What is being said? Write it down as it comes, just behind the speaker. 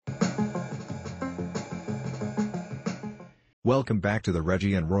Welcome back to the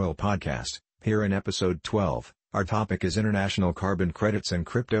Reggie and Royal podcast. Here in episode 12, our topic is international carbon credits and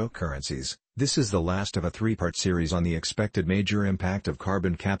cryptocurrencies. This is the last of a three-part series on the expected major impact of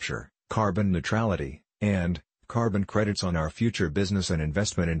carbon capture, carbon neutrality, and carbon credits on our future business and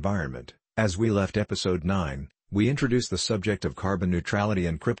investment environment. As we left episode 9, we introduced the subject of carbon neutrality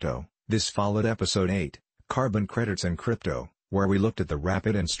and crypto. This followed episode 8, carbon credits and crypto, where we looked at the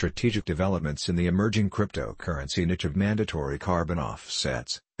rapid and strategic developments in the emerging cryptocurrency niche of mandatory carbon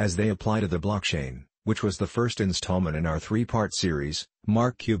offsets, as they apply to the blockchain, which was the first installment in our three-part series.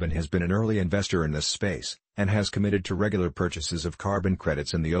 Mark Cuban has been an early investor in this space, and has committed to regular purchases of carbon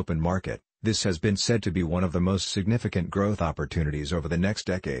credits in the open market. This has been said to be one of the most significant growth opportunities over the next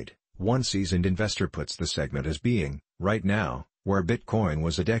decade. One seasoned investor puts the segment as being, right now, where Bitcoin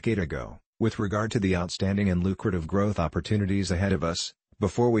was a decade ago. With regard to the outstanding and lucrative growth opportunities ahead of us,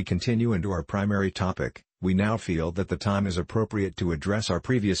 before we continue into our primary topic, we now feel that the time is appropriate to address our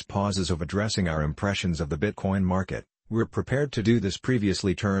previous pauses of addressing our impressions of the Bitcoin market. We're prepared to do this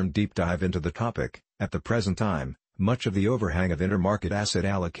previously termed deep dive into the topic. At the present time, much of the overhang of intermarket asset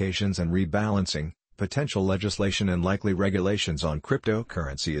allocations and rebalancing, potential legislation and likely regulations on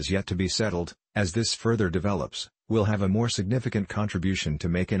cryptocurrency is yet to be settled. As this further develops, we'll have a more significant contribution to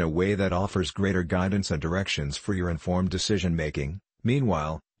make in a way that offers greater guidance and directions for your informed decision-making.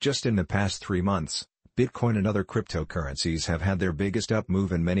 Meanwhile, just in the past 3 months, Bitcoin and other cryptocurrencies have had their biggest up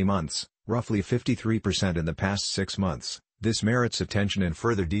move in many months, roughly 53% in the past 6 months. This merits attention in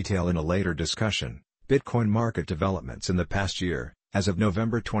further detail in a later discussion. Bitcoin market developments in the past year. As of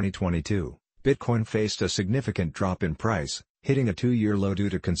November 2022, Bitcoin faced a significant drop in price, hitting a 2-year low due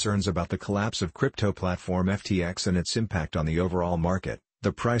to concerns about the collapse of crypto platform FTX and its impact on the overall market.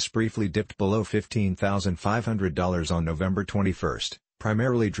 The price briefly dipped below $15,500 on November 21,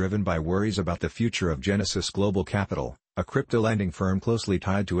 primarily driven by worries about the future of Genesis Global Capital, a crypto lending firm closely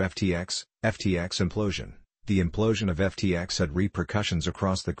tied to FTX implosion. The implosion of FTX had repercussions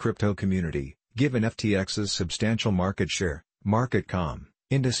across the crypto community, given FTX's substantial market share. Market calm.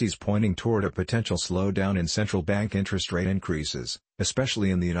 Indices pointing toward a potential slowdown in central bank interest rate increases, especially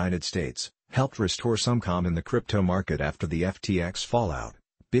in the United States, helped restore some calm in the crypto market after the FTX fallout.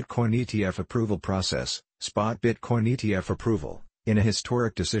 Bitcoin ETF approval process. Spot Bitcoin ETF approval. In a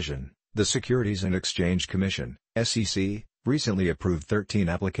historic decision, the Securities and Exchange Commission, SEC, recently approved 13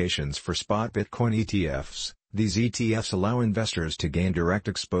 applications for spot Bitcoin ETFs. These ETFs allow investors to gain direct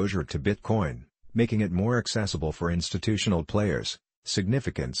exposure to Bitcoin, making it more accessible for institutional players.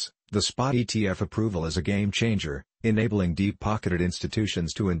 Significance. The spot ETF approval is a game changer, enabling deep-pocketed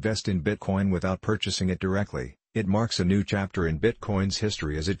institutions to invest in Bitcoin without purchasing it directly. It marks a new chapter in Bitcoin's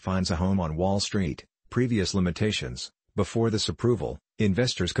history as it finds a home on Wall Street. Previous limitations. Before this approval,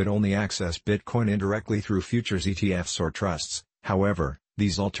 investors could only access Bitcoin indirectly through futures ETFs or trusts. However,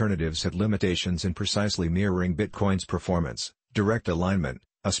 these alternatives had limitations in precisely mirroring Bitcoin's performance. Direct alignment.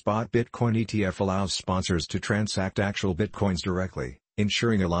 A spot Bitcoin ETF allows sponsors to transact actual Bitcoins directly,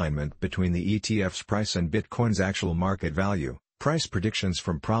 ensuring alignment between the ETF's price and Bitcoin's actual market value. Price predictions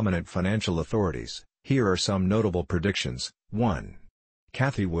from prominent financial authorities. Here are some notable predictions. 1.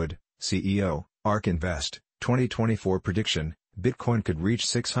 Cathie Wood, CEO, ARK Invest, 2024 prediction: Bitcoin could reach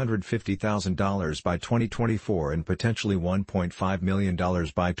 $650,000 by 2024 and potentially $1.5 million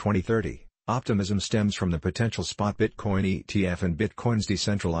by 2030. Optimism stems from the potential spot Bitcoin ETF and Bitcoin's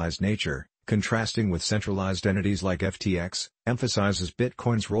decentralized nature, contrasting with centralized entities like FTX, emphasizes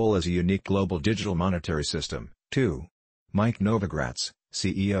Bitcoin's role as a unique global digital monetary system. 2. Mike Novogratz,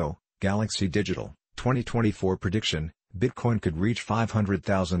 CEO, Galaxy Digital, 2024 prediction: Bitcoin could reach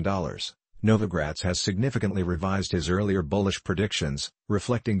 $500,000. Novogratz has significantly revised his earlier bullish predictions,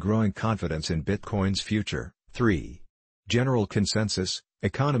 reflecting growing confidence in Bitcoin's future. 3. General consensus.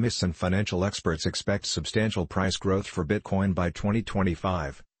 Economists and financial experts expect substantial price growth for Bitcoin by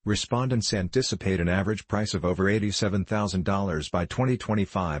 2025. Respondents anticipate an average price of over $87,000 by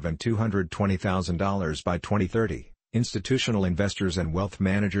 2025 and $220,000 by 2030. Institutional investors and wealth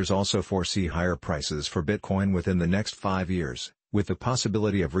managers also foresee higher prices for Bitcoin within the next 5 years, with the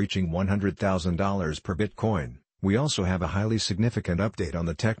possibility of reaching $100,000 per Bitcoin. We also have a highly significant update on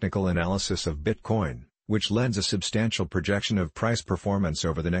the technical analysis of Bitcoin, which lends a substantial projection of price performance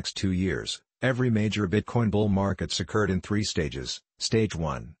over the next 2 years. Every major Bitcoin bull market's occurred in 3 stages. Stage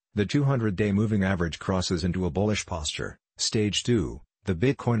 1, the 200-day moving average crosses into a bullish posture. Stage 2, the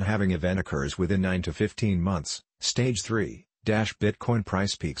Bitcoin halving event occurs within 9 to 15 months. Stage 3, Bitcoin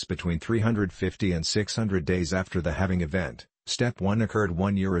price peaks between 350 and 600 days after the halving event. Step 1 occurred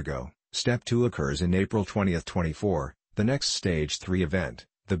 1 year ago. Step 2 occurs in April 2024. The next Stage 3 event,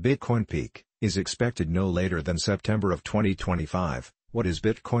 the Bitcoin peak, is expected no later than September of 2025. What is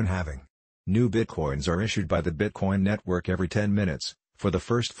Bitcoin halving? New Bitcoins are issued by the Bitcoin network every 10 minutes. For the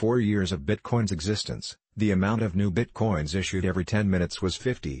first 4 years of Bitcoin's existence, the amount of new Bitcoins issued every 10 minutes was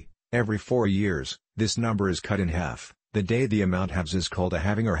 50. Every 4 years, this number is cut in half. The day the amount halves is called a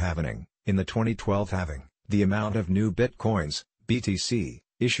halving or halvening. In the 2012 halving, the amount of new Bitcoins, BTC,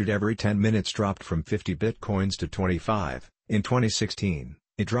 issued every 10 minutes dropped from 50 Bitcoins to 25. In 2016,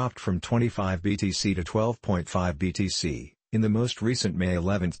 it dropped from 25 BTC to 12.5 BTC. In the most recent May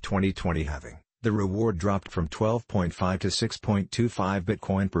 11, 2020 halving, the reward dropped from 12.5 to 6.25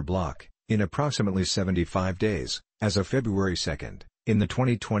 Bitcoin per block, in approximately 75 days. As of February 2, in the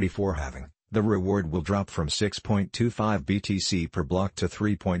 2024 halving, the reward will drop from 6.25 BTC per block to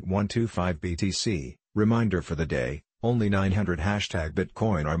 3.125 BTC. Reminder for the day, only 900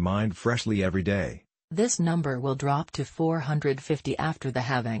 #Bitcoin are mined freshly every day. This number will drop to 450 after the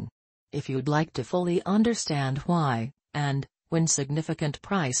halving. If you'd like to fully understand why, and when significant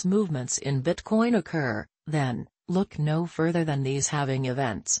price movements in Bitcoin occur, then look no further than these halving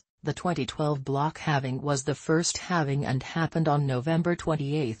events. The 2012 block halving was the first halving and happened on November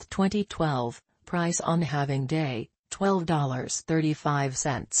 28, 2012. Price on halving day,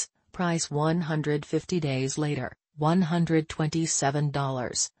 $12.35. Price 150 days later,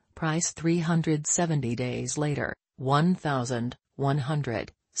 $127. Price 370 days later,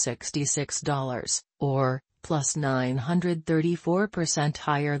 $1,166, or plus 934%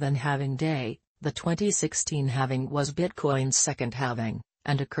 higher than halving day. The 2016 halving was Bitcoin's second halving,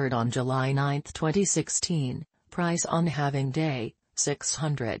 and occurred on July 9, 2016. Price on halving day,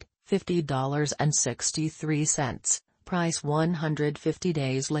 $650.63. Price 150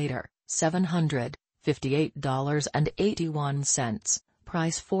 days later, $758.81.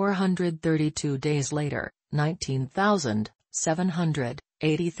 Price 432 days later,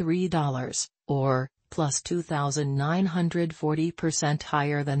 $19,783, or plus 2,940%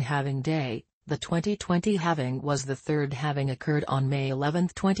 higher than halving day. The 2020 halving was the third halving, occurred on May 11,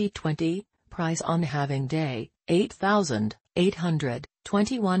 2020. Price on halving day,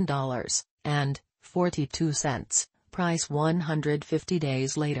 $8,821.42. Price 150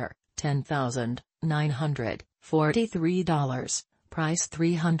 days later, $10,943. Price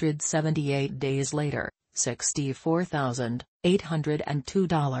 378 days later,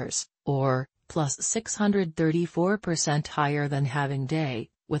 $64,802, or plus 634% higher than halving day.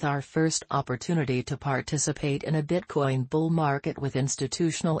 With our first opportunity to participate in a Bitcoin bull market with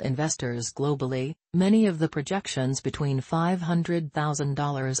institutional investors globally, many of the projections between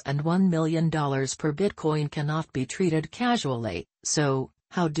 $500,000 and $1 million per Bitcoin cannot be treated casually. So,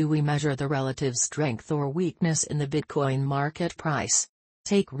 how do we measure the relative strength or weakness in the Bitcoin market price?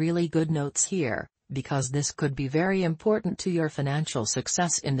 Take really good notes here, because this could be very important to your financial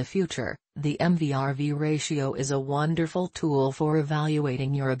success in the future. The MVRV ratio is a wonderful tool for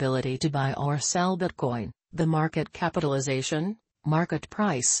evaluating your ability to buy or sell Bitcoin. The market capitalization, market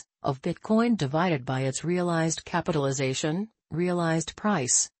price, of Bitcoin divided by its realized capitalization, realized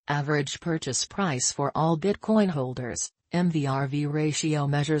price, average purchase price for all Bitcoin holders. MVRV ratio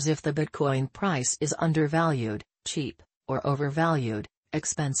measures if the Bitcoin price is undervalued, cheap, or overvalued,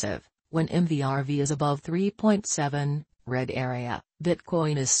 expensive. When MVRV is above 3.7, red area,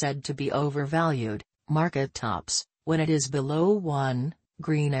 Bitcoin is said to be overvalued. Market tops, when it is below 1,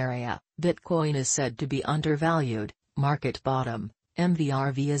 green area, Bitcoin is said to be undervalued. Market bottom,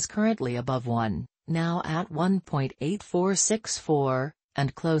 MVRV is currently above 1, now at 1.8464,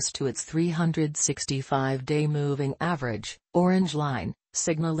 and close to its 365-day moving average, orange line,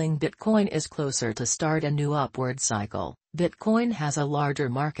 signaling Bitcoin is closer to start a new upward cycle. Bitcoin has a larger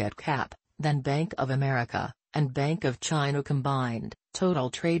market cap than Bank of America and Bank of China combined. Total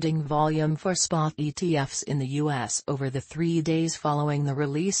trading volume for spot ETFs in the U.S. over the 3 days following the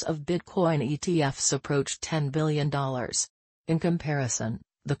release of Bitcoin ETFs approached $10 billion. In comparison,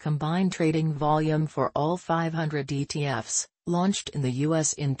 the combined trading volume for all 500 ETFs, launched in the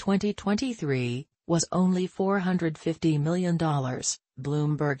U.S. in 2023, was only $450 million.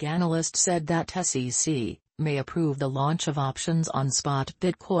 Bloomberg analyst said that SEC may approve the launch of options on spot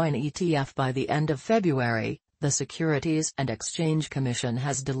Bitcoin ETF by the end of February. The Securities and Exchange Commission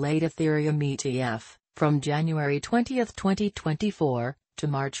has delayed Ethereum ETF from January 20, 2024, to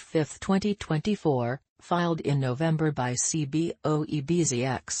March 5, 2024, filed in November by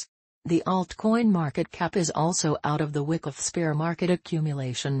CBOE-BZX. The altcoin market cap is also out of the Wikisphere market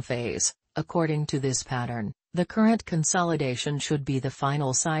accumulation phase. According to this pattern, the current consolidation should be the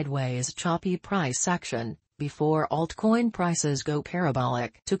final sideways choppy price action, before altcoin prices go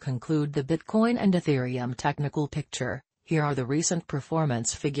parabolic. To conclude the Bitcoin and Ethereum technical picture, Here are the recent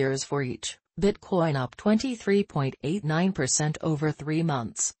performance figures for each. Bitcoin up 23.89% over 3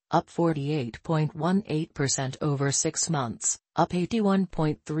 months, up 48.18% over 6 months, up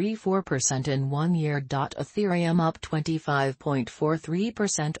 81.34% in 1 year. Ethereum up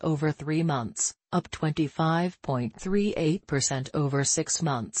 25.43% over 3 months, up 25.38% over 6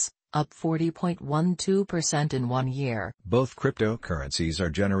 months, up 40.12% in 1 year. Both cryptocurrencies are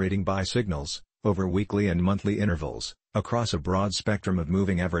generating buy signals, over weekly and monthly intervals, across a broad spectrum of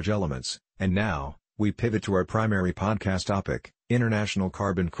moving average elements. And now, we pivot to our primary podcast topic, International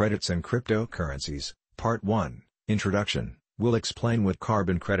Carbon Credits and Cryptocurrencies, Part 1, Introduction. We'll explain what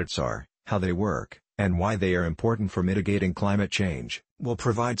carbon credits are, how they work, and why they are important for mitigating climate change. We'll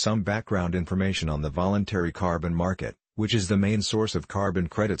provide some background information on the voluntary carbon market, which is the main source of carbon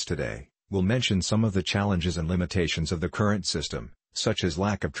credits today. We'll mention some of the challenges and limitations of the current system, such as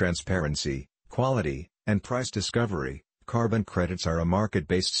lack of transparency, quality, and price discovery. Carbon credits are a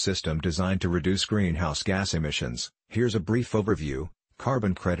market-based system designed to reduce greenhouse gas emissions. Here's a brief overview.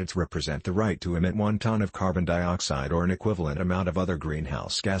 Carbon credits represent the right to emit 1 ton of carbon dioxide or an equivalent amount of other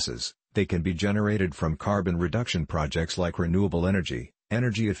greenhouse gases. They can be generated from carbon reduction projects like renewable energy,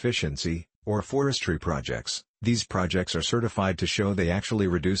 energy efficiency, or forestry projects. These projects are certified to show they actually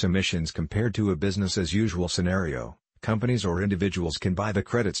reduce emissions compared to a business-as-usual scenario. Companies or individuals can buy the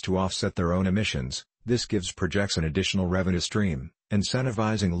credits to offset their own emissions. This gives projects an additional revenue stream,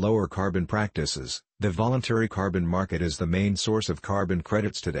 incentivizing lower carbon practices. The voluntary carbon market is the main source of carbon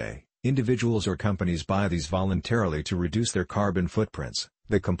credits today. Individuals or companies buy these voluntarily to reduce their carbon footprints.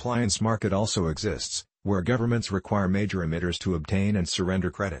 The compliance market also exists, where governments require major emitters to obtain and surrender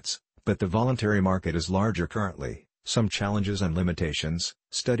credits, but the voluntary market is larger currently. Some challenges and limitations.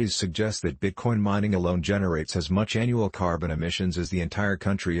 Studies suggest that Bitcoin mining alone generates as much annual carbon emissions as the entire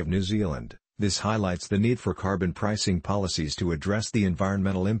country of New Zealand. This highlights the need for carbon pricing policies to address the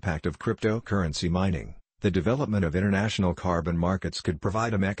environmental impact of cryptocurrency mining. The development of international carbon markets could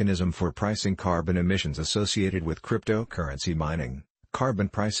provide a mechanism for pricing carbon emissions associated with cryptocurrency mining. Carbon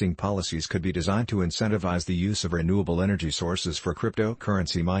pricing policies could be designed to incentivize the use of renewable energy sources for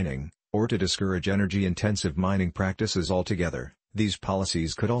cryptocurrency mining, or to discourage energy-intensive mining practices altogether. These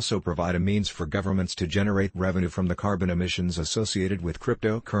policies could also provide a means for governments to generate revenue from the carbon emissions associated with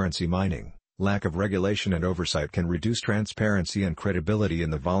cryptocurrency mining. Lack of regulation and oversight can reduce transparency and credibility in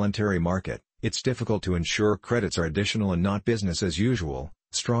the voluntary market. It's difficult to ensure credits are additional and not business as usual.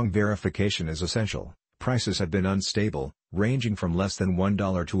 Strong verification is essential. Prices have been unstable, ranging from less than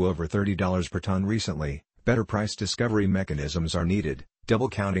 $1 to over $30 per ton recently. Better price discovery mechanisms are needed. Double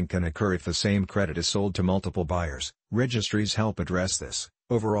counting can occur if the same credit is sold to multiple buyers. Registries help address this.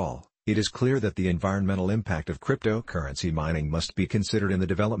 Overall, it is clear that the environmental impact of cryptocurrency mining must be considered in the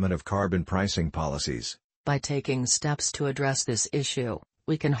development of carbon pricing policies. By taking steps to address this issue,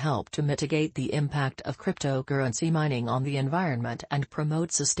 we can help to mitigate the impact of cryptocurrency mining on the environment and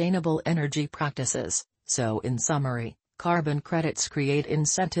promote sustainable energy practices. So in summary, carbon credits create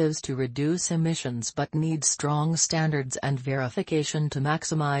incentives to reduce emissions but need strong standards and verification to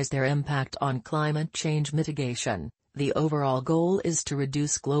maximize their impact on climate change mitigation. The overall goal is to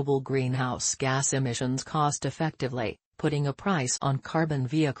reduce global greenhouse gas emissions cost-effectively. Putting a price on carbon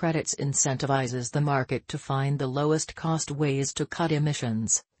via credits incentivizes the market to find the lowest cost ways to cut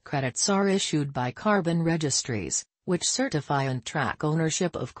emissions. Credits are issued by carbon registries, which certify and track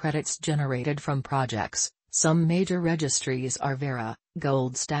ownership of credits generated from projects. Some major registries are Verra,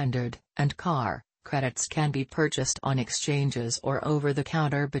 Gold Standard, and CAR. Credits can be purchased on exchanges or over the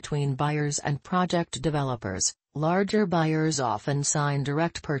counter between buyers and project developers. Larger buyers often sign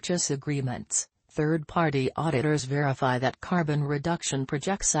direct purchase agreements. Third-party auditors verify that carbon reduction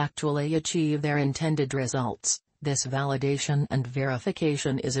projects actually achieve their intended results. This validation and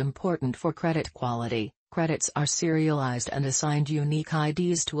verification is important for credit quality. Credits are serialized and assigned unique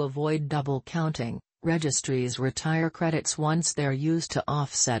IDs to avoid double counting. Registries retire credits once they're used to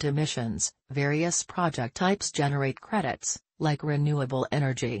offset emissions. Various project types generate credits, like renewable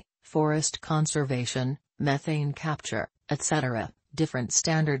energy, forest conservation, methane capture, etc. Different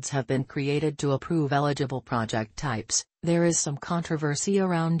standards have been created to approve eligible project types. There is some controversy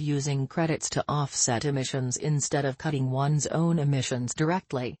around using credits to offset emissions instead of cutting one's own emissions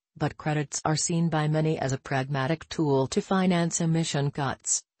directly, but credits are seen by many as a pragmatic tool to finance emission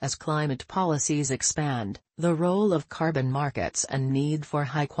cuts. As climate policies expand, the role of carbon markets and need for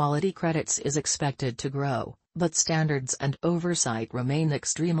high-quality credits is expected to grow, but standards and oversight remain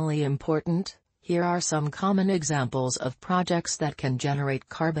extremely important. Here are some common examples of projects that can generate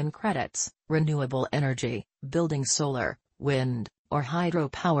carbon credits: renewable energy, building solar, wind, or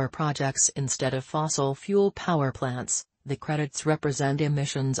hydropower projects instead of fossil fuel power plants, The credits represent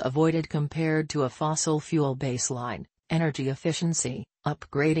emissions avoided compared to a fossil fuel baseline, energy efficiency,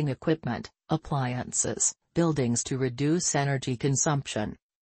 upgrading equipment, appliances, buildings to reduce energy consumption.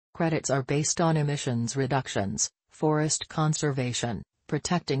 Credits are based on emissions reductions, forest conservation,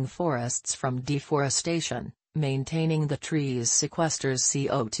 protecting forests from deforestation, maintaining the trees sequesters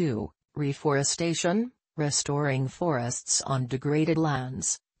CO2, reforestation, restoring forests on degraded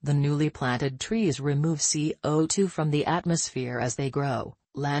lands. The newly planted trees remove CO2 from the atmosphere as they grow.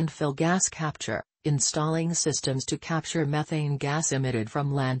 Landfill gas capture, installing systems to capture methane gas emitted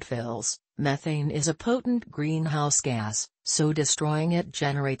from landfills. Methane is a potent greenhouse gas, so destroying it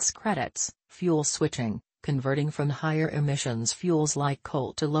generates credits. Fuel switching, converting from higher emissions fuels like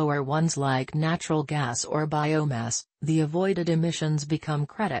coal to lower ones like natural gas or biomass. The avoided emissions become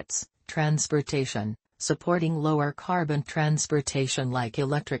credits. Transportation, supporting lower carbon transportation like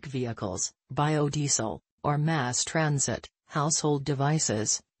electric vehicles, biodiesel, or mass transit. Household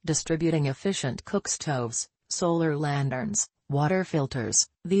devices, distributing efficient cook stoves, solar lanterns, water filters.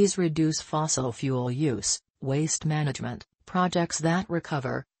 These reduce fossil fuel use. Waste management, projects that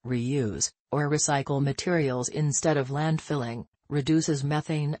recover, reuse, or recycle materials instead of landfilling, reduces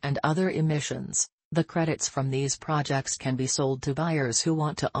methane and other emissions. The credits from these projects can be sold to buyers who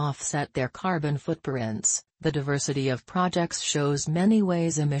want to offset their carbon footprints. The diversity of projects shows many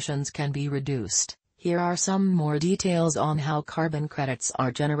ways emissions can be reduced. Here are some more details on how carbon credits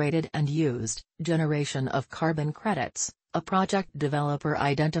are generated and used. Generation of carbon credits. A project developer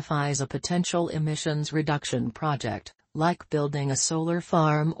identifies a potential emissions reduction project, like building a solar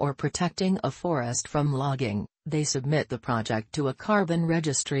farm or protecting a forest from logging. They submit the project to a carbon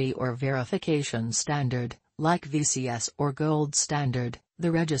registry or verification standard, like VCS or Gold Standard.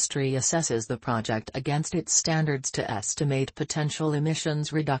 The registry assesses the project against its standards to estimate potential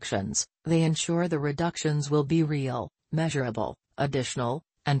emissions reductions. They ensure the reductions will be real, measurable, additional,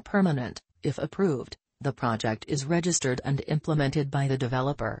 and permanent. If approved, the project is registered and implemented by the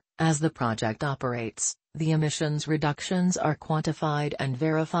developer. As the project operates, the emissions reductions are quantified and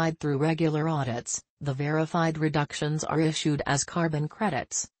verified through regular audits. The verified reductions are issued as carbon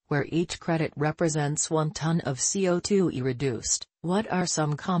credits, where each credit represents 1 ton of CO2 reduced. What are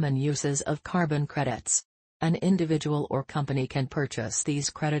some common uses of carbon credits? An individual or company can purchase these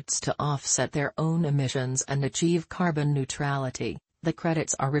credits to offset their own emissions and achieve carbon neutrality. The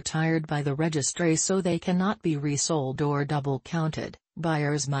credits are retired by the registry so they cannot be resold or double counted.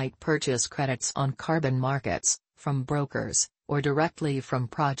 Buyers might purchase credits on carbon markets, from brokers, or directly from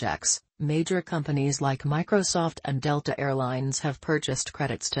projects. Major companies like Microsoft and Delta Airlines have purchased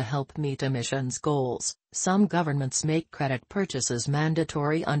credits to help meet emissions goals. Some governments make credit purchases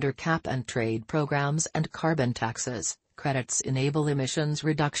mandatory under cap-and-trade programs and carbon taxes. Credits enable emissions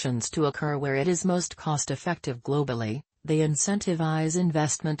reductions to occur where it is most cost-effective globally. They incentivize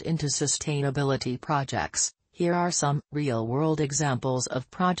investment into sustainability projects. Here are some real-world examples of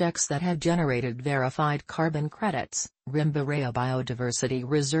projects that have generated verified carbon credits. Rimba Raya Biodiversity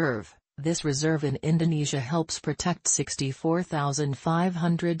Reserve. This reserve in Indonesia helps protect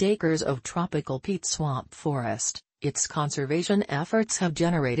 64,500 acres of tropical peat swamp forest. Its conservation efforts have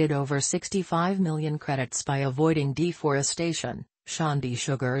generated over 65 million credits by avoiding deforestation. Shanti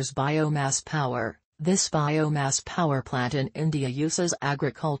Sugars Biomass Power. This biomass power plant in India uses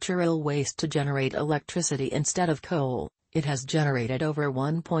agricultural waste to generate electricity instead of coal. It has generated over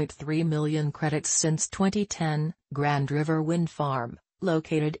 1.3 million credits since 2010. Grand River Wind Farm,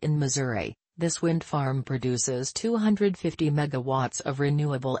 located in Missouri. This wind farm produces 250 megawatts of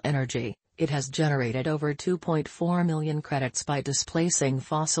renewable energy. It has generated over 2.4 million credits by displacing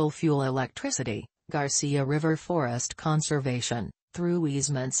fossil fuel electricity. Garcia River Forest Conservation. Through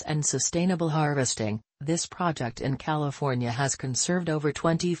easements and sustainable harvesting, this project in California has conserved over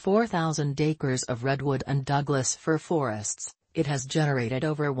 24,000 acres of redwood and Douglas fir forests. It has generated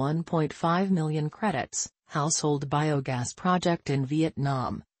over 1.5 million credits. Household Biogas Project in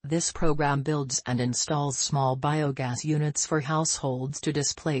Vietnam. This program builds and installs small biogas units for households to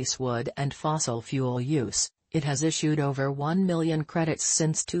displace wood and fossil fuel use. It has issued over 1 million credits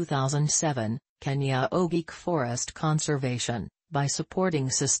since 2007. Kenya Ogiek Forest Conservation. By supporting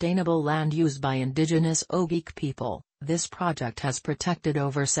sustainable land use by indigenous Ogiek people, this project has protected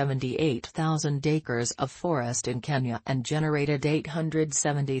over 78,000 acres of forest in Kenya and generated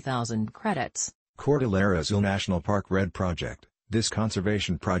 870,000 credits. Cordillera Azul National Park RED Project. This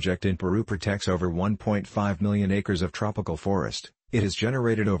conservation project in Peru protects over 1.5 million acres of tropical forest. It has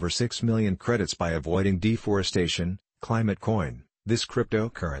generated over 6 million credits by avoiding deforestation. Climate Coin. This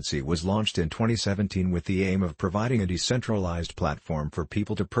cryptocurrency was launched in 2017 with the aim of providing a decentralized platform for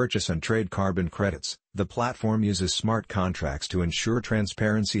people to purchase and trade carbon credits. The platform uses smart contracts to ensure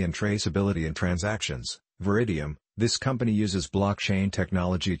transparency and traceability in transactions. Viridium, this company uses blockchain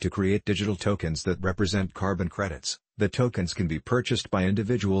technology to create digital tokens that represent carbon credits. The tokens can be purchased by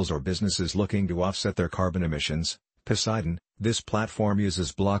individuals or businesses looking to offset their carbon emissions. Poseidon, this platform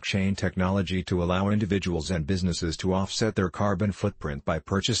uses blockchain technology to allow individuals and businesses to offset their carbon footprint by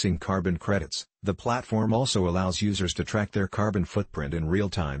purchasing carbon credits. The platform also allows users to track their carbon footprint in real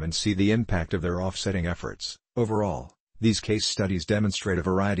time and see the impact of their offsetting efforts. Overall, these case studies demonstrate a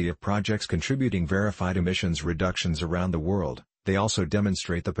variety of projects contributing verified emissions reductions around the world. They also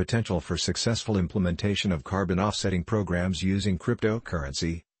demonstrate the potential for successful implementation of carbon offsetting programs using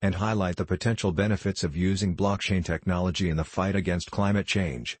cryptocurrency, and highlight the potential benefits of using blockchain technology in the fight against climate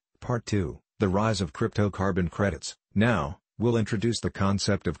change. Part 2, The Rise of Cryptocarbon Credits. Now, we'll introduce the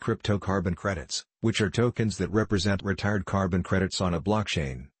concept of cryptocarbon credits, which are tokens that represent retired carbon credits on a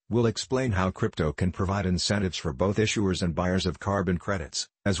blockchain. We'll explain how crypto can provide incentives for both issuers and buyers of carbon credits,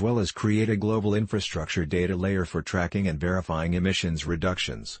 as well as create a global infrastructure data layer for tracking and verifying emissions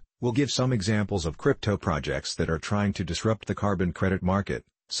reductions. We'll give some examples of crypto projects that are trying to disrupt the carbon credit market,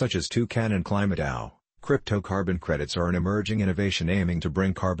 such as Toucan and ClimateDAO. Cryptocarbon credits are an emerging innovation aiming to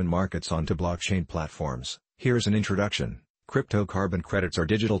bring carbon markets onto blockchain platforms. Here's an introduction. Cryptocarbon credits are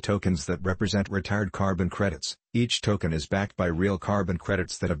digital tokens that represent retired carbon credits. Each token is backed by real carbon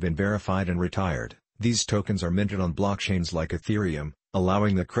credits that have been verified and retired. These tokens are minted on blockchains like Ethereum,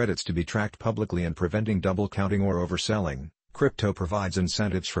 allowing the credits to be tracked publicly and preventing double counting or overselling. Crypto provides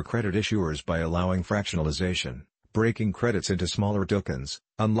incentives for credit issuers by allowing fractionalization, breaking credits into smaller tokens,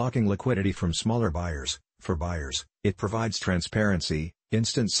 unlocking liquidity from smaller buyers. For buyers, it provides transparency,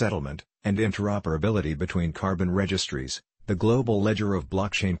 instant settlement, and interoperability between carbon registries. The global ledger of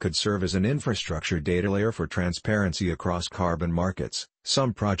blockchain could serve as an infrastructure data layer for transparency across carbon markets.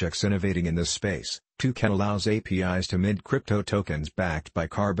 Some projects innovating in this space. Toucan allows APIs to mint crypto tokens backed by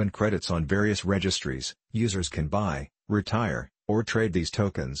carbon credits on various registries. Users can buy, retire, or trade these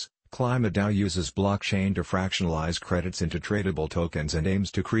tokens. ClimateDAO uses blockchain to fractionalize credits into tradable tokens and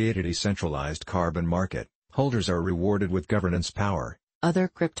aims to create a decentralized carbon market. Holders are rewarded with governance power. Other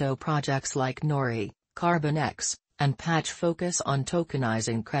crypto projects like Nori, CarbonX, and Patch focus on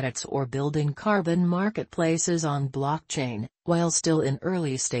tokenizing credits or building carbon marketplaces on blockchain. While still in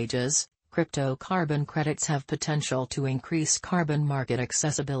early stages, crypto carbon credits have potential to increase carbon market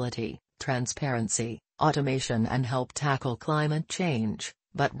accessibility, transparency, automation, and help tackle climate change.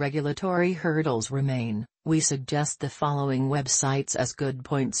 But regulatory hurdles remain. We suggest the following websites as good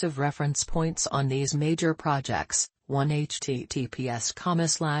points of reference points on these major projects. 1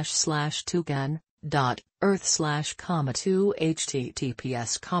 https://toucan.earth/2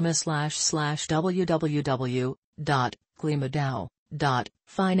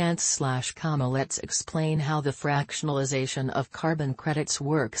 https://www.climadao.finance/. Let's explain how the fractionalization of carbon credits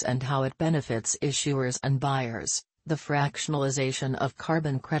works and how it benefits issuers and buyers. The fractionalization of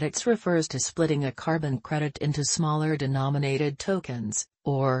carbon credits refers to splitting a carbon credit into smaller denominated tokens,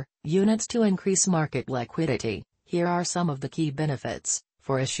 or units, to increase market liquidity. Here are some of the key benefits.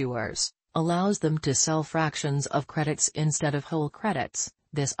 For issuers, allows them to sell fractions of credits instead of whole credits.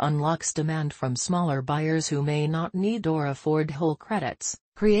 This unlocks demand from smaller buyers who may not need or afford whole credits,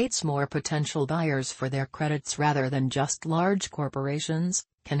 creates more potential buyers for their credits rather than just large corporations,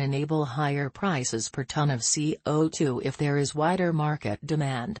 can enable higher prices per ton of CO2 if there is wider market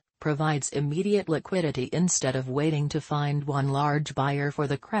demand, provides immediate liquidity instead of waiting to find one large buyer for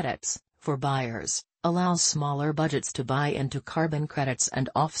the credits. For buyers, allows smaller budgets to buy into carbon credits and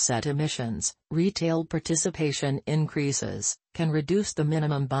offset emissions. Retail participation increases, can reduce the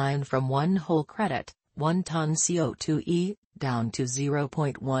minimum buy-in from one whole credit, 1 ton CO2e, down to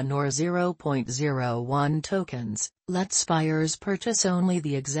 0.1 or 0.01 tokens, lets buyers purchase only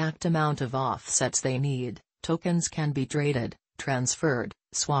the exact amount of offsets they need. Tokens can be traded, transferred,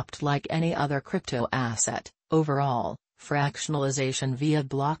 swapped like any other crypto asset. Overall, fractionalization via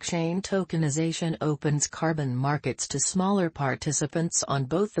blockchain tokenization opens carbon markets to smaller participants on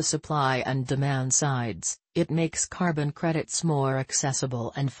both the supply and demand sides. It makes carbon credits more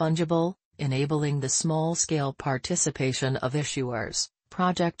accessible and fungible, enabling the small-scale participation of issuers,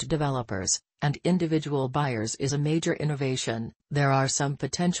 project developers, and individual buyers is a major innovation. There are some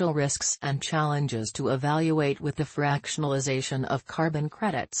potential risks and challenges to evaluate with the fractionalization of carbon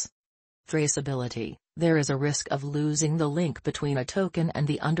credits. Traceability. There is a risk of losing the link between a token and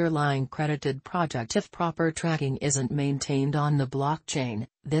the underlying credited project if proper tracking isn't maintained on the blockchain.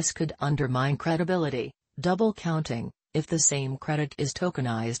 This could undermine credibility. Double counting. If the same credit is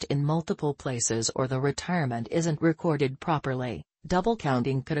tokenized in multiple places or the retirement isn't recorded properly, double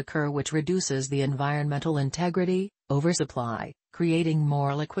counting could occur, which reduces the environmental integrity. Oversupply, creating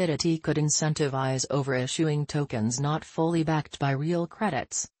more liquidity could incentivize overissuing tokens not fully backed by real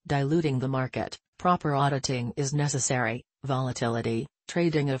credits, diluting the market. Proper auditing is necessary. Volatility,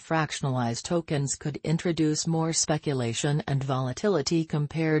 trading of fractionalized tokens could introduce more speculation and volatility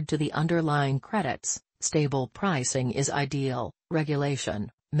compared to the underlying credits. Stable pricing is ideal. Regulation.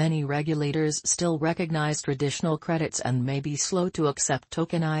 Many regulators still recognize traditional credits and may be slow to accept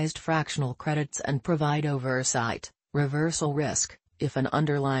tokenized fractional credits and provide oversight. Reversal risk. If an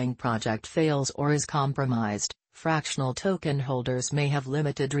underlying project fails or is compromised, fractional token holders may have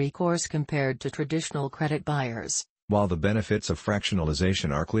limited recourse compared to traditional credit buyers. While the benefits of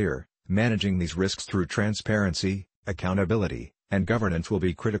fractionalization are clear, managing these risks through transparency, accountability, and governance will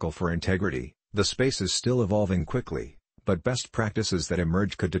be critical for integrity. The space is still evolving quickly, but best practices that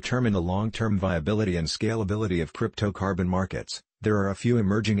emerge could determine the long-term viability and scalability of cryptocarbon markets. There are a few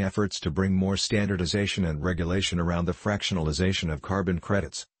emerging efforts to bring more standardization and regulation around the fractionalization of carbon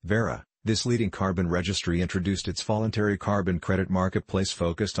credits. Verra, this leading carbon registry, introduced its voluntary carbon credit marketplace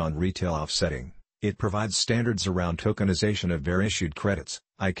focused on retail offsetting. It provides standards around tokenization of Verra-issued credits.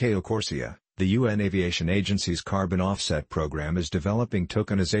 ICAO CORSIA, the UN Aviation Agency's carbon offset program, is developing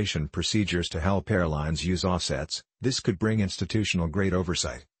tokenization procedures to help airlines use offsets. This could bring institutional-grade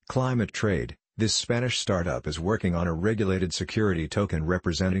oversight. Climate Trade, this Spanish startup, is working on a regulated security token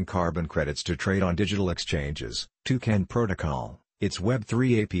representing carbon credits to trade on digital exchanges. Toucan Protocol, its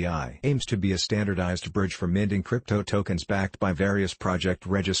Web3 API, aims to be a standardized bridge for minting crypto tokens backed by various project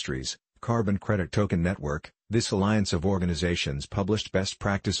registries. Carbon Credit Token Network, this alliance of organizations published best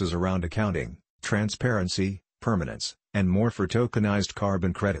practices around accounting, transparency, permanence, and more for tokenized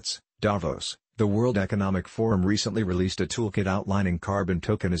carbon credits. Davos, the World Economic Forum, recently released a toolkit outlining carbon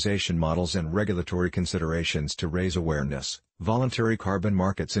tokenization models and regulatory considerations to raise awareness. Voluntary Carbon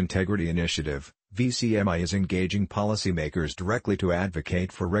Markets Integrity Initiative, VCMI, is engaging policymakers directly to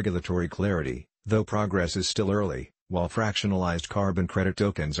advocate for regulatory clarity, though progress is still early. While fractionalized carbon credit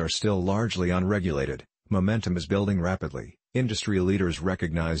tokens are still largely unregulated, momentum is building rapidly. Industry leaders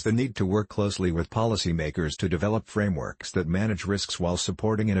recognize the need to work closely with policymakers to develop frameworks that manage risks while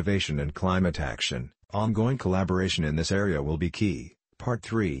supporting innovation and climate action. Ongoing collaboration in this area will be key. Part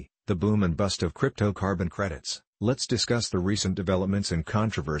 3: The Boom and Bust of Cryptocarbon Credits. Let's discuss the recent developments and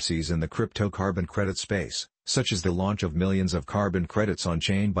controversies in the cryptocarbon credit space, such as the launch of millions of carbon credits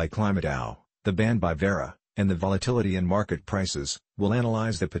on-chain by ClimateDAO, the ban by Verra, and the volatility in market prices. We'll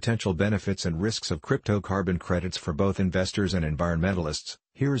analyze the potential benefits and risks of cryptocarbon credits for both investors and environmentalists.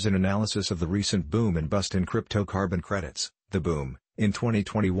 Here's an analysis of the recent boom and bust in cryptocarbon credits. The boom. In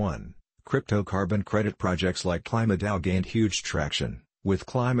 2021, cryptocarbon credit projects like ClimateDAO gained huge traction, with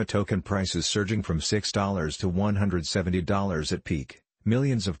climate token prices surging from $6 to $170 at peak.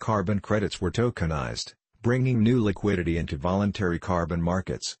 Millions of carbon credits were tokenized, bringing new liquidity into voluntary carbon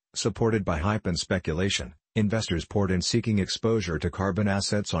markets. Supported by hype and speculation, investors poured in seeking exposure to carbon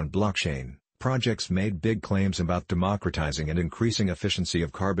assets on blockchain. Projects made big claims about democratizing and increasing efficiency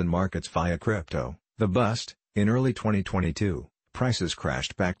of carbon markets via crypto. The bust. In early 2022, prices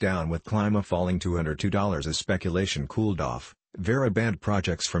crashed back down, with Clima falling to under $2 as speculation cooled off. Verra banned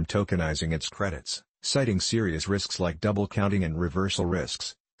projects from tokenizing its credits, citing serious risks like double counting and reversal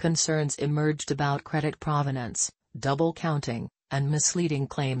risks. Concerns emerged about credit provenance, double counting, and misleading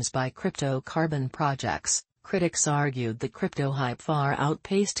claims by cryptocarbon projects. Critics argued the crypto hype far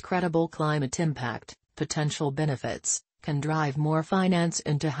outpaced credible climate impact. Potential benefits can drive more finance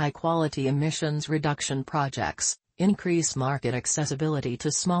into high-quality emissions reduction projects, increase market accessibility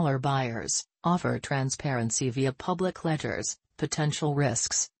to smaller buyers, offer transparency via public ledgers. Potential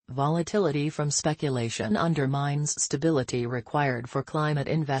risks: volatility from speculation undermines stability required for climate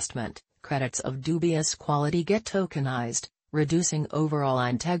investment. Credits of dubious quality get tokenized, reducing overall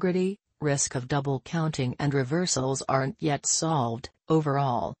integrity. Risk of double counting and reversals aren't yet solved.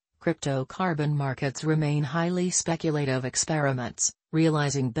 Overall, cryptocarbon markets remain highly speculative experiments.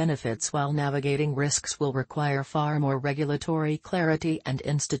 Realizing benefits while navigating risks will require far more regulatory clarity and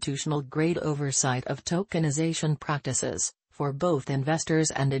institutional-grade oversight of tokenization practices. For both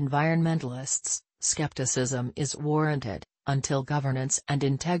investors and environmentalists, skepticism is warranted. Until governance and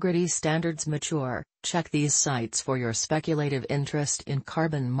integrity standards mature, check these sites for your speculative interest in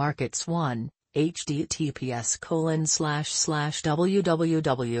carbon markets. 1.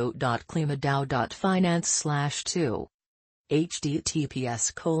 https://www.climadao.finance/2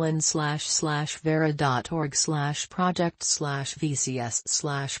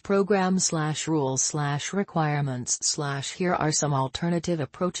 https://vera.org/project/program/rules/requirements/ Here are some alternative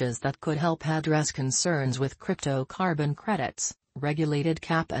approaches that could help address concerns with crypto carbon credits. Regulated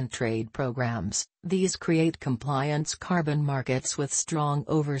cap and trade programs. These create compliance carbon markets with strong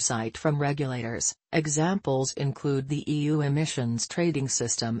oversight from regulators. Examples include the EU Emissions Trading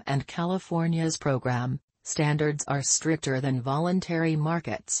System and California's program. Standards are stricter than voluntary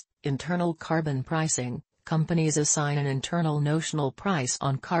markets. Internal carbon pricing. Companies assign an internal notional price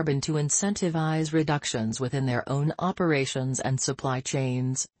on carbon to incentivize reductions within their own operations and supply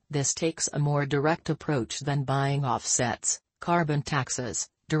chains. This takes a more direct approach than buying offsets. Carbon taxes.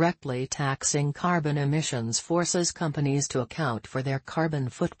 Directly taxing carbon emissions forces companies to account for their carbon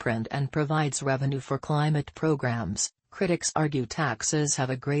footprint and provides revenue for climate programs. Critics argue taxes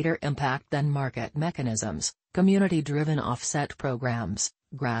have a greater impact than market mechanisms. Community-driven offset programs.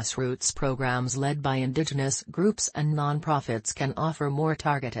 Grassroots programs led by indigenous groups and nonprofits can offer more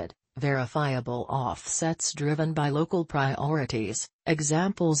targeted, verifiable offsets driven by local priorities.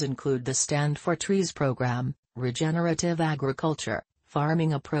 Examples include the Stand for Trees program, regenerative agriculture,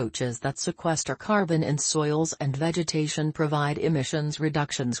 farming approaches that sequester carbon in soils and vegetation provide emissions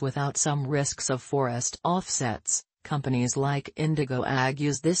reductions without some risks of forest offsets. Companies like Indigo Ag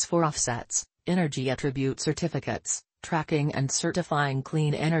use this for offsets, energy attribute certificates, tracking and certifying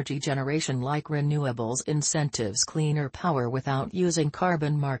clean energy generation like renewables incentives cleaner power without using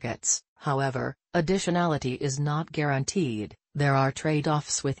carbon markets. However, additionality is not guaranteed. There are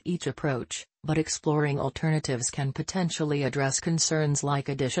trade-offs with each approach, but exploring alternatives can potentially address concerns like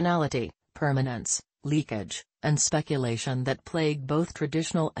additionality, permanence, leakage, and speculation that plague both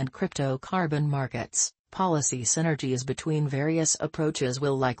traditional and crypto carbon markets. Policy synergies between various approaches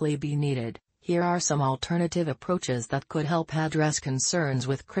will likely be needed. Here are some alternative approaches that could help address concerns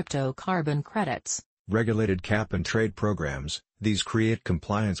with crypto carbon credits. Regulated cap and trade programs. These create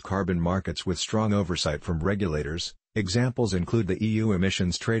compliance carbon markets with strong oversight from regulators. Examples include the EU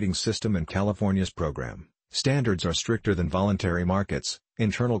Emissions Trading System and California's program. Standards are stricter than voluntary markets.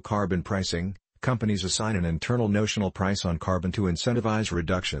 Internal carbon pricing. Companies assign an internal notional price on carbon to incentivize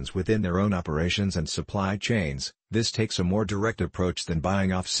reductions within their own operations and supply chains. This takes a more direct approach than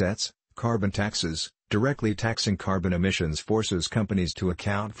buying offsets. Carbon taxes. Directly taxing carbon emissions forces companies to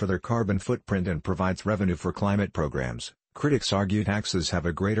account for their carbon footprint and provides revenue for climate programs. Critics argue taxes have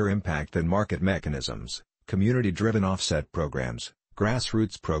a greater impact than market mechanisms. Community-driven offset programs.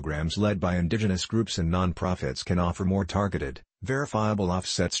 Grassroots programs led by indigenous groups and nonprofits can offer more targeted, verifiable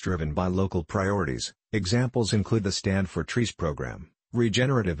offsets driven by local priorities. Examples include the Stand for Trees program.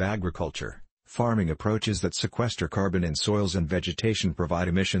 Regenerative agriculture. Farming approaches that sequester carbon in soils and vegetation provide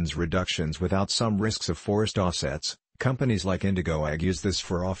emissions reductions without some risks of forest offsets. Companies like Indigo Ag use this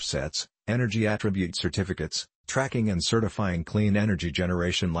for offsets, energy attribute certificates, tracking and certifying clean energy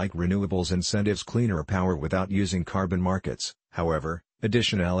generation like renewables incentives cleaner power without using carbon markets. However,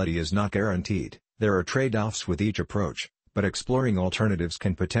 additionality is not guaranteed. There are trade-offs with each approach, but exploring alternatives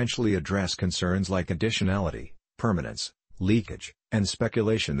can potentially address concerns like additionality, permanence, leakage, and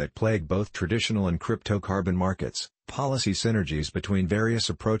speculation that plague both traditional and crypto carbon markets. Policy synergies between various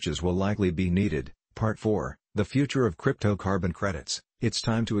approaches will likely be needed. Part 4. The future of crypto carbon credits. It's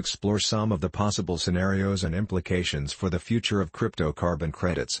time to explore some of the possible scenarios and implications for the future of crypto carbon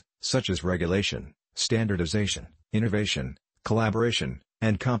credits, such as regulation, standardization, innovation, collaboration,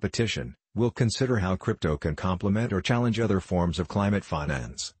 and competition. We'll consider how crypto can complement or challenge other forms of climate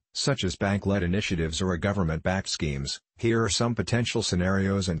finance, such as bank-led initiatives or government-backed schemes. Here are some potential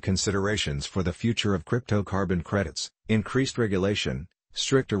scenarios and considerations for the future of crypto carbon credits. Increased regulation.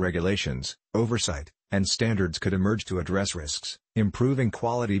 Stricter regulations, oversight, and standards could emerge to address risks, improving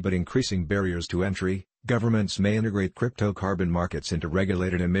quality but increasing barriers to entry. Governments may integrate crypto carbon markets into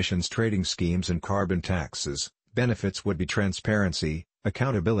regulated emissions trading schemes and carbon taxes. Benefits would be transparency,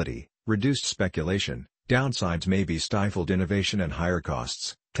 accountability, reduced speculation. Downsides may be stifled innovation and higher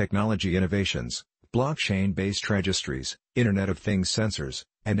costs. Technology innovations. Blockchain-based registries, Internet of Things sensors,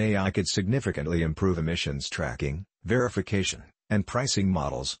 and AI could significantly improve emissions tracking, verification, and pricing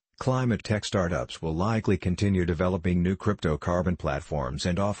models. Climate tech startups will likely continue developing new crypto carbon platforms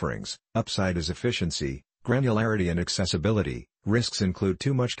and offerings. Upside is efficiency, granularity and accessibility. Risks include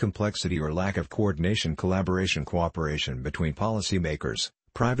too much complexity or lack of coordination, cooperation between policymakers,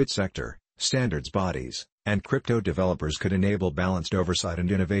 private sector, standards bodies, and crypto developers could enable balanced oversight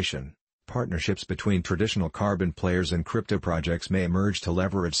and innovation. Partnerships between traditional carbon players and crypto projects may emerge to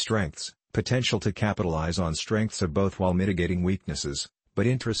leverage strengths, potential to capitalize on strengths of both while mitigating weaknesses. but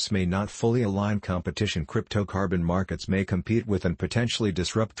interests may not fully align. Competition. Crypto carbon markets may compete with and potentially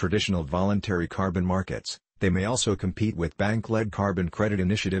disrupt traditional voluntary carbon markets. They may also compete with bank-led carbon credit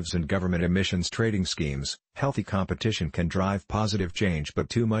initiatives and government emissions trading schemes. Healthy competition can drive positive change, but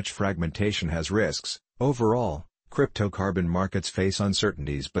too much fragmentation has risks. Overall, crypto carbon markets face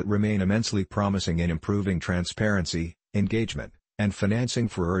uncertainties but remain immensely promising in improving transparency, engagement, and financing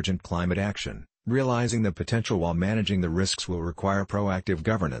for urgent climate action. Realizing the potential while managing the risks will require proactive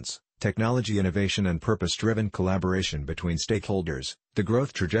governance, technology innovation, and purpose-driven collaboration between stakeholders. The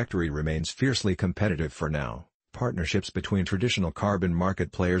growth trajectory remains fiercely competitive for now. Partnerships between traditional carbon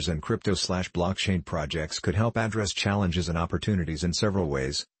market players and crypto/blockchain projects could help address challenges and opportunities in several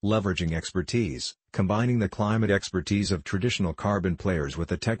ways, leveraging expertise, combining the climate expertise of traditional carbon players with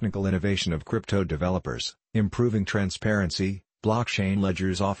the technical innovation of crypto developers, improving transparency. Blockchain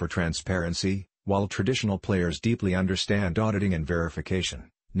ledgers offer transparency, while traditional players deeply understand auditing and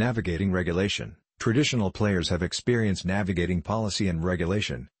verification. Navigating regulation. Traditional players have experience navigating policy and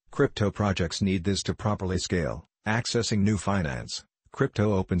regulation. Crypto projects need this to properly scale. Accessing new finance.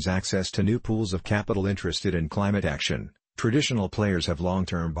 Crypto opens access to new pools of capital interested in climate action. Traditional players have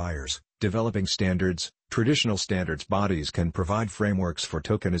long-term buyers. Developing standards. Traditional standards bodies can provide frameworks for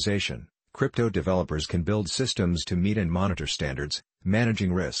tokenization. Crypto developers can build systems to meet and monitor standards.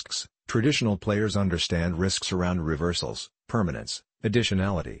 Managing risks. Traditional players understand risks around reversals, permanence,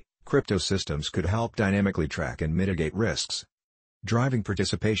 additionality. Crypto systems could help dynamically track and mitigate risks. Driving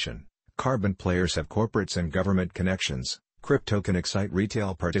participation. Carbon players have corporates and government connections. Crypto can excite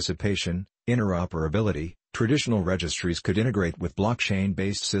retail participation, interoperability. Traditional registries could integrate with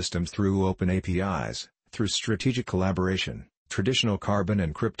blockchain-based systems through open APIs. Through strategic collaboration, traditional carbon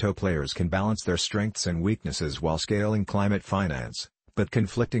and crypto players can balance their strengths and weaknesses while scaling climate finance. But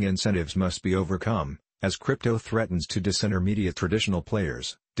conflicting incentives must be overcome, as crypto threatens to disintermediate traditional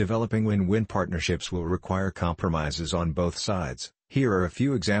players. Developing win-win partnerships will require compromises on both sides. Here are a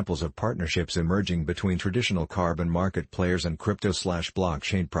few examples of partnerships emerging between traditional carbon market players and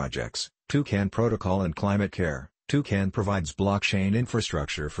crypto/blockchain projects. Toucan Protocol and Climate Care. Toucan provides blockchain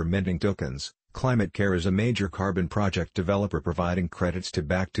infrastructure for minting tokens. Climate Care is a major carbon project developer providing credits to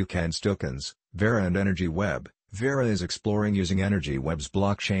back Toucan's tokens. Vera and Energy Web. Vera is exploring using Energy Web's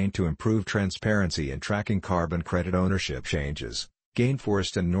blockchain to improve transparency and tracking carbon credit ownership changes.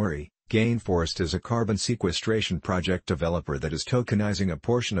 Gainforest and Nori. Gainforest is a carbon sequestration project developer that is tokenizing a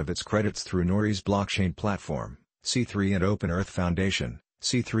portion of its credits through Nori's blockchain platform. C3 and Open Earth Foundation.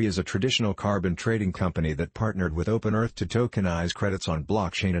 C3 is a traditional carbon trading company that partnered with Open Earth to tokenize credits on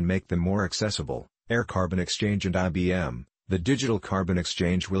blockchain and make them more accessible. Air Carbon Exchange and IBM. The Digital Carbon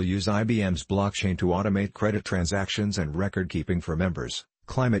Exchange will use IBM's blockchain to automate credit transactions and record-keeping for members.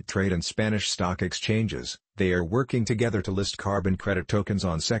 Climate Trade and Spanish stock exchanges. They are working together to list carbon credit tokens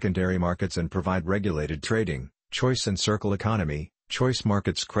on secondary markets and provide regulated trading. Choice and Circle Economy. Choice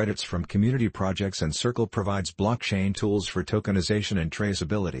markets credits from community projects and Circle provides blockchain tools for tokenization and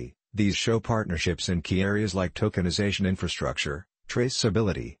traceability. These show partnerships in key areas like tokenization infrastructure,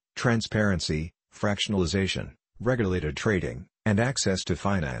 traceability, transparency, fractionalization, regulated trading, and access to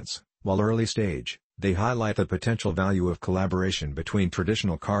finance. While early stage, they highlight the potential value of collaboration between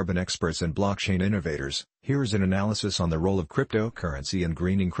traditional carbon experts and blockchain innovators. Here's an analysis on the role of cryptocurrency in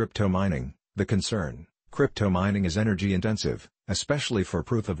greening crypto mining. The concern: crypto mining is energy intensive, especially for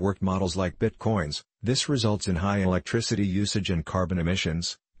proof-of-work models like Bitcoins. This results in high electricity usage and carbon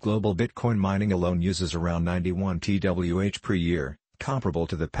emissions. Global Bitcoin mining alone uses around 91 TWh per year, comparable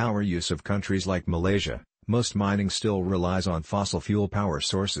to the power use of countries like Malaysia. Most mining still relies on fossil fuel power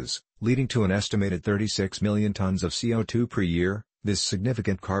sources, leading to an estimated 36 million tons of CO2 per year. This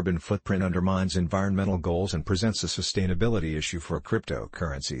significant carbon footprint undermines environmental goals and presents a sustainability issue for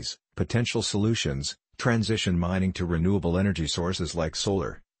cryptocurrencies. Potential solutions: transition mining to renewable energy sources like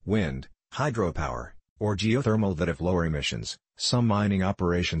solar, wind, hydropower, or geothermal that have lower emissions. Some mining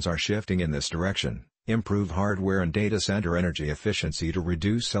operations are shifting in this direction. Improve hardware and data center energy efficiency to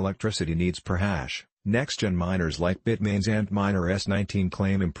reduce electricity needs per hash. Next-gen miners like Bitmain's Antminer S19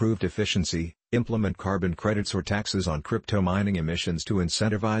 claim improved efficiency. Implement carbon credits or taxes on crypto mining emissions to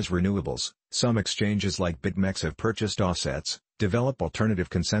incentivize renewables. Some exchanges like BitMEX have purchased offsets. Develop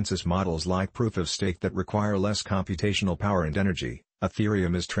alternative consensus models like proof-of-stake that require less computational power and energy.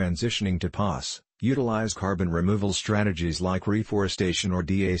 Ethereum is transitioning to POS. Utilize carbon removal strategies like reforestation or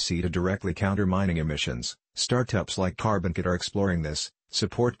DAC to directly counter mining emissions. Startups like CarbonKit are exploring this.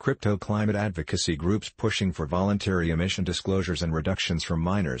 Support crypto climate advocacy groups pushing for voluntary emission disclosures and reductions from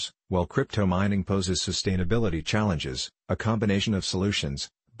miners. While crypto mining poses sustainability challenges, a combination of solutions,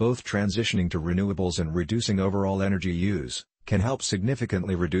 both transitioning to renewables and reducing overall energy use, can help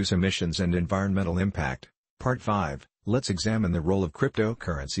significantly reduce emissions and environmental impact. Part 5, let's examine the role of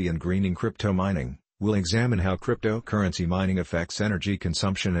cryptocurrency and greening crypto mining. We'll examine how cryptocurrency mining affects energy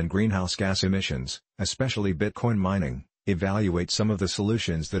consumption and greenhouse gas emissions, especially Bitcoin mining, evaluate some of the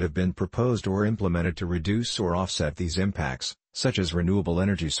solutions that have been proposed or implemented to reduce or offset these impacts, such as renewable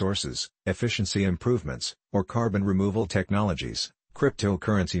energy sources, efficiency improvements, or carbon removal technologies.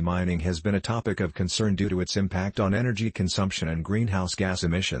 Cryptocurrency mining has been a topic of concern due to its impact on energy consumption and greenhouse gas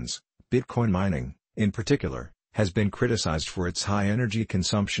emissions. Bitcoin mining, in particular, has been criticized for its high energy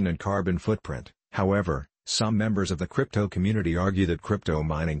consumption and carbon footprint. However, some members of the crypto community argue that crypto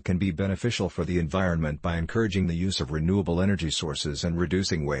mining can be beneficial for the environment by encouraging the use of renewable energy sources and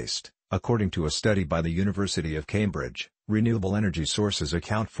reducing waste. According to a study by the University of Cambridge, renewable energy sources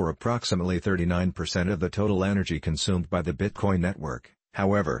account for approximately 39% of the total energy consumed by the Bitcoin network.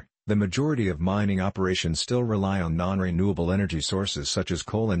 However, the majority of mining operations still rely on non-renewable energy sources such as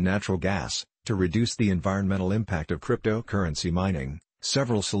coal and natural gas. To reduce the environmental impact of cryptocurrency mining,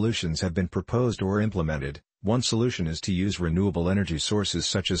 several solutions have been proposed or implemented. One solution is to use renewable energy sources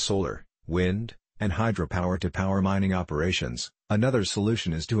such as solar, wind, and hydropower to power mining operations. Another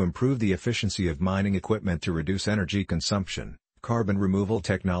solution is to improve the efficiency of mining equipment to reduce energy consumption. Carbon removal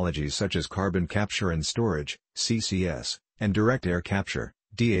technologies such as carbon capture and storage, CCS, and direct air capture,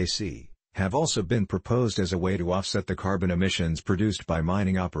 DAC, have also been proposed as a way to offset the carbon emissions produced by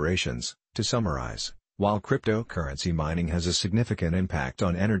mining operations. To summarize, while cryptocurrency mining has a significant impact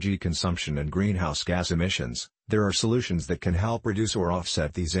on energy consumption and greenhouse gas emissions, there are solutions that can help reduce or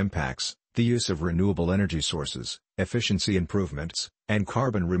offset these impacts. The use of renewable energy sources, efficiency improvements, and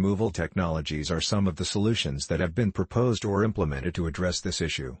carbon removal technologies are some of the solutions that have been proposed or implemented to address this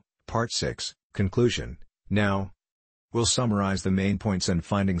issue. Part 6, Conclusion. Now, we'll summarize the main points and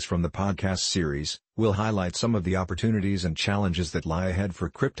findings from the podcast series. We'll highlight some of the opportunities and challenges that lie ahead for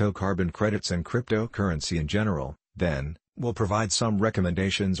crypto carbon credits and cryptocurrency in general. Then, we'll provide some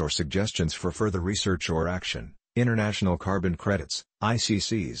recommendations or suggestions for further research or action. International carbon credits,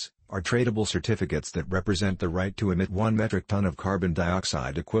 ICCs, are tradable certificates that represent the right to emit 1 metric ton of carbon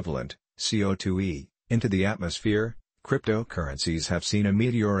dioxide equivalent, CO2e, into the atmosphere. Cryptocurrencies have seen a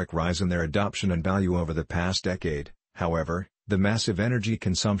meteoric rise in their adoption and value over the past decade. However, the massive energy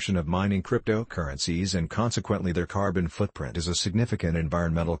consumption of mining cryptocurrencies and consequently their carbon footprint is a significant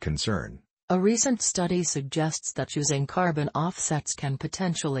environmental concern. A recent study suggests that using carbon offsets can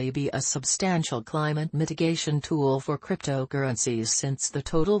potentially be a substantial climate mitigation tool for cryptocurrencies, since the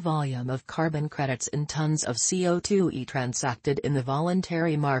total volume of carbon credits in tons of CO2e transacted in the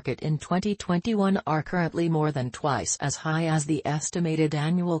voluntary market in 2021 are currently more than twice as high as the estimated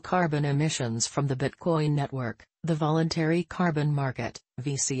annual carbon emissions from the Bitcoin network. The voluntary carbon market,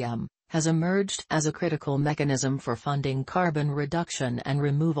 VCM, has emerged as a critical mechanism for funding carbon reduction and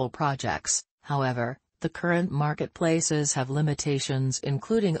removal projects. However, the current marketplaces have limitations,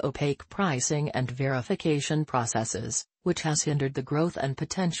 including opaque pricing and verification processes, which has hindered the growth and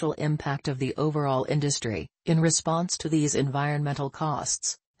potential impact of the overall industry. In response to these environmental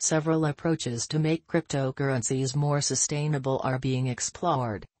costs, several approaches to make cryptocurrencies more sustainable are being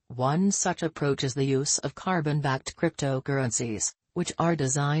explored. One such approach is the use of carbon-backed cryptocurrencies, which are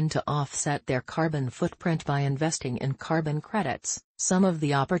designed to offset their carbon footprint by investing in carbon credits. Some of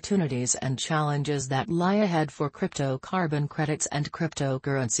the opportunities and challenges that lie ahead for crypto carbon credits and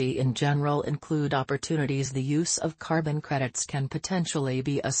cryptocurrency in general include opportunities. The use of carbon credits can potentially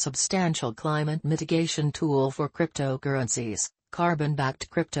be a substantial climate mitigation tool for cryptocurrencies. Carbon-backed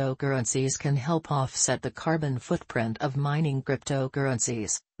cryptocurrencies can help offset the carbon footprint of mining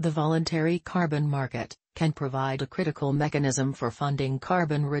cryptocurrencies. The voluntary carbon market can provide a critical mechanism for funding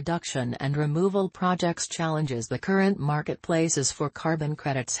carbon reduction and removal projects. Challenges: the current marketplaces for carbon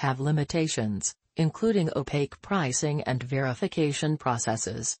credits have limitations, including opaque pricing and verification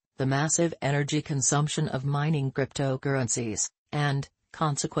processes, the massive energy consumption of mining cryptocurrencies, and,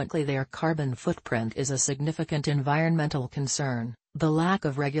 consequently, their carbon footprint is a significant environmental concern. The lack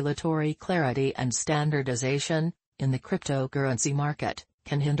of regulatory clarity and standardization in the cryptocurrency market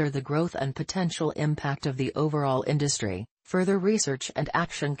can hinder the growth and potential impact of the overall industry. Further research and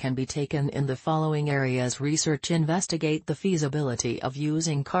action can be taken in the following areas. Research: investigate the feasibility of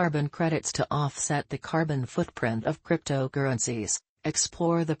using carbon credits to offset the carbon footprint of cryptocurrencies.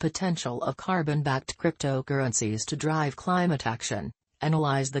 Explore the potential of carbon-backed cryptocurrencies to drive climate action.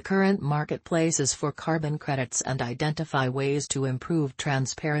 Analyze the current marketplaces for carbon credits and identify ways to improve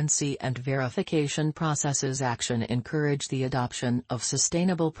transparency and verification processes. Action: encourage the adoption of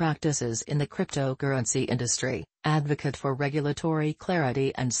sustainable practices in the cryptocurrency industry. Advocate for regulatory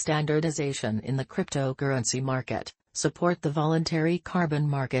clarity and standardization in the cryptocurrency market. support the voluntary carbon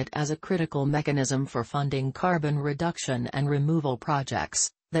market as a critical mechanism for funding carbon reduction and removal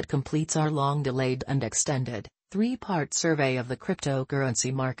projects, that completes our long-delayed and extended, three-part survey of the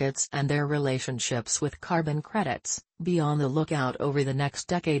cryptocurrency markets and their relationships with carbon credits. Be on the lookout over the next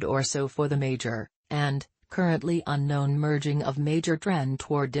decade or so for the major, and currently unknown merging of major trend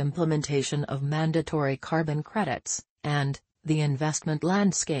toward implementation of mandatory carbon credits, and the investment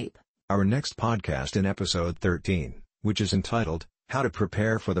landscape. Our next podcast in episode 13, which is entitled, How to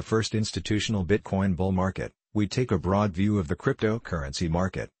Prepare for the First Institutional Bitcoin Bull Market, we take a broad view of the cryptocurrency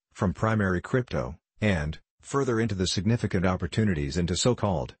market, from primary crypto, and, further into the significant opportunities into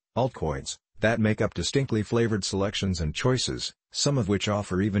so-called altcoins, that make up distinctly flavored selections and choices, some of which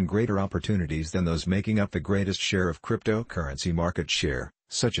offer even greater opportunities than those making up the greatest share of cryptocurrency market share,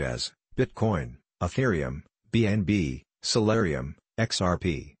 such as Bitcoin, Ethereum, BNB, Solarium,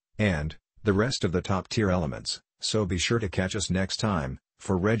 XRP, and the rest of the top-tier elements. So be sure to catch us next time,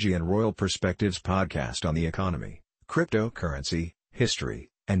 for Reggie and Royal Perspectives podcast on the economy, cryptocurrency, history,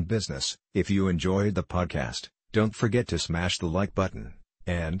 and business. If you enjoyed the podcast, don't forget to smash the like button,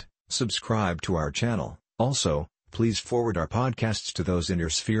 and subscribe to our channel. Also, please forward our podcasts to those in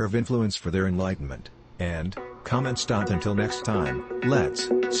your sphere of influence for their enlightenment, and comments. Until next time, let's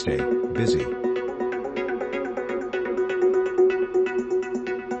stay busy.